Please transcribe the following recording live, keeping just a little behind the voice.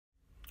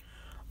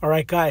All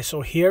right, guys,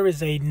 so here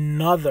is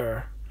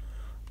another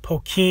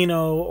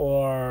Pokeno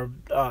or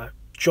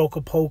Joker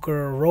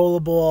Poker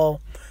rollerball,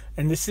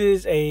 and this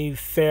is a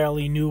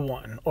fairly new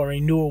one, or a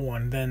newer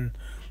one than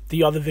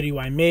the other video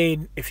I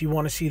made. If you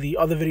want to see the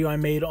other video I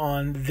made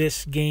on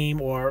this game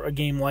or a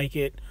game like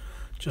it,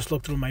 just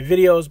look through my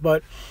videos.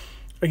 But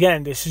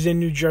again, this is in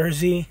New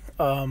Jersey,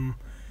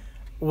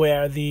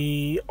 where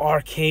the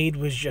arcade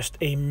was just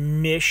a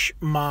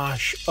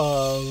mishmash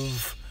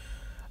of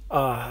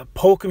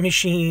poker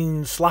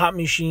machines, slot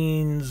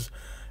machines,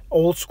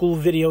 old school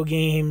video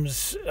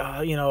games,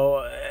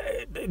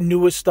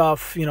 newer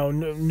stuff,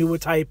 newer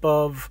type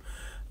of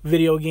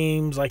video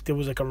games. Like there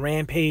was like a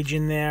Rampage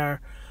in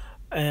there,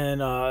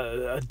 and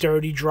a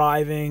Dirty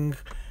Driving,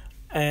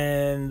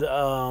 and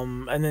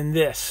then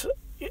this,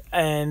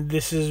 and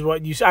this is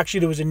what you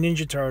actually, there was a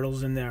Ninja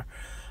Turtles in there.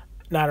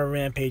 Not a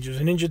Rampage, it was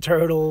a Ninja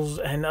Turtles,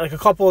 and like a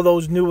couple of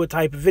those newer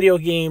type of video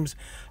games.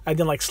 I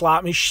did like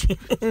slot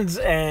machines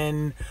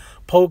and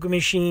poker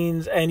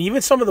machines, and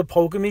even some of the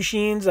poker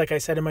machines, like I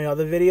said in my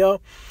other video,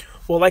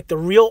 were like the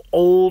real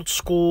old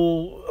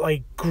school,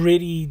 like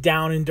gritty,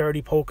 down and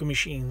dirty poker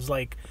machines.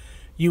 Like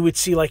you would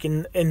see like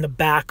in the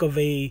back of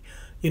a,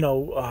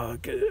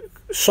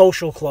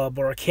 social club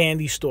or a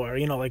candy store.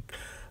 Like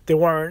they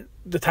weren't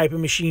the type of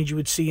machines you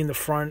would see in the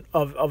front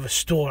of a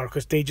store,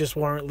 because they just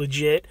weren't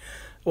legit.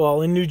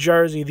 Well, in New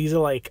Jersey, these are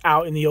like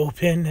out in the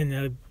open,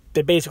 and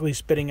they're basically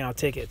spitting out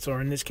tickets.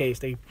 Or in this case,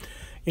 they,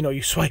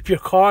 you swipe your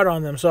card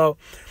on them. So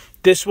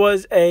this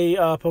was a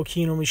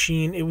Pokeno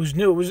machine. It was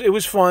new. It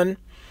was fun.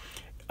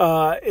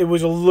 It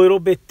was a little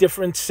bit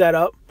different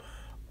setup,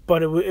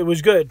 but it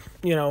was good.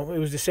 It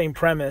was the same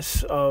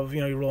premise of,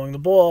 you're rolling the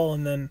ball,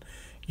 and then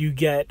you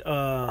get,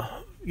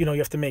 you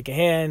have to make a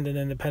hand, and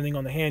then depending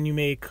on the hand you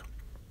make,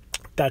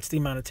 that's the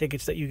amount of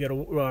tickets that you get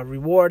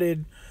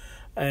rewarded,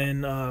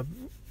 and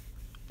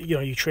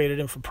you traded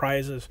in for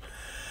prizes.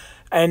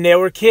 And there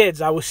were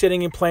kids. I was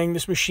sitting and playing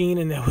this machine,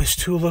 and there was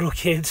two little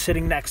kids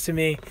sitting next to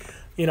me,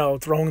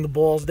 throwing the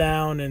balls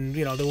down, and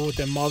they were with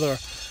their mother,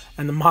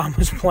 and the mom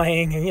was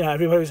playing, and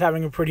everybody was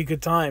having a pretty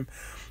good time.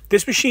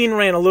 This machine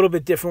ran a little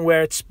bit different,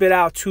 where it spit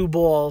out two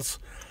balls,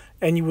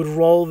 and you would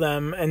roll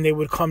them, and they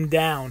would come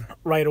down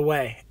right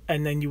away,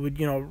 and then you would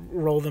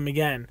roll them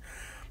again.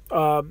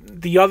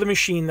 The other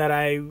machine that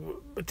I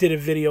did a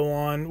video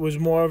on was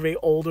more of a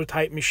older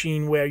type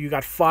machine, where you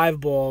got 5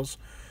 balls,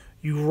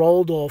 you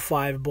rolled all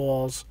 5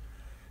 balls,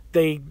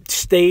 they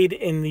stayed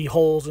in the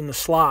holes in the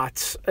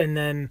slots, and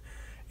then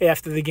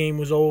after the game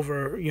was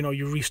over,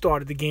 you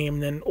restarted the game,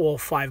 and then all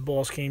 5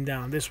 balls came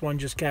down. This one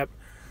just kept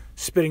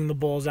spitting the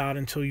balls out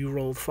until you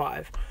rolled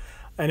 5,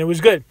 and it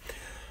was good.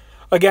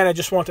 Again, I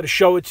just wanted to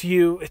show it to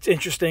you. It's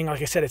interesting.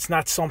 Like I said, it's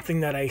not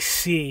something that I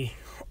see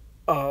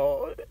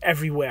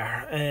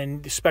everywhere,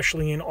 and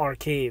especially in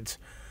arcades.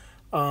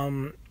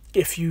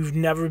 If you've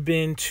never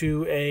been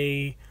to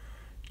a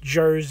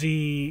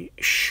Jersey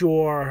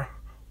Shore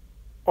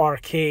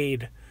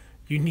arcade,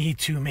 you need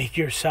to make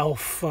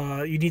yourself,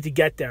 you need to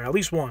get there at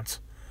least once.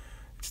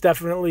 It's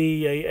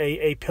definitely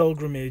a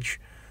pilgrimage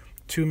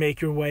to make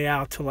your way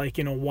out to, like,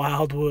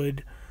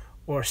 Wildwood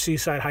or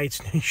Seaside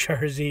Heights, New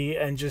Jersey,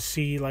 and just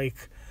see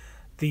like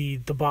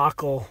the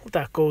debacle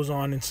that goes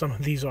on in some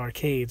of these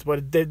arcades.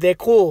 But they're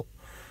cool.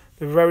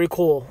 They're very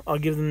cool. I'll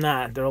give them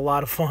that. They're a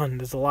lot of fun.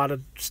 There's a lot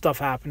of stuff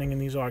happening in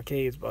these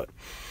arcades. But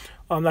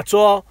that's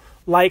all.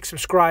 Like,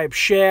 subscribe,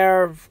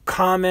 share,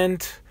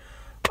 comment.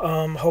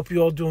 Hope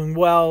you're all doing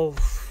well.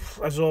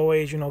 As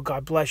always,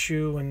 God bless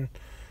you, and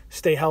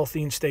stay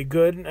healthy and stay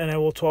good. And I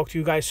will talk to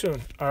you guys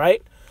soon. All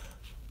right?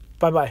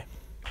 Bye-bye.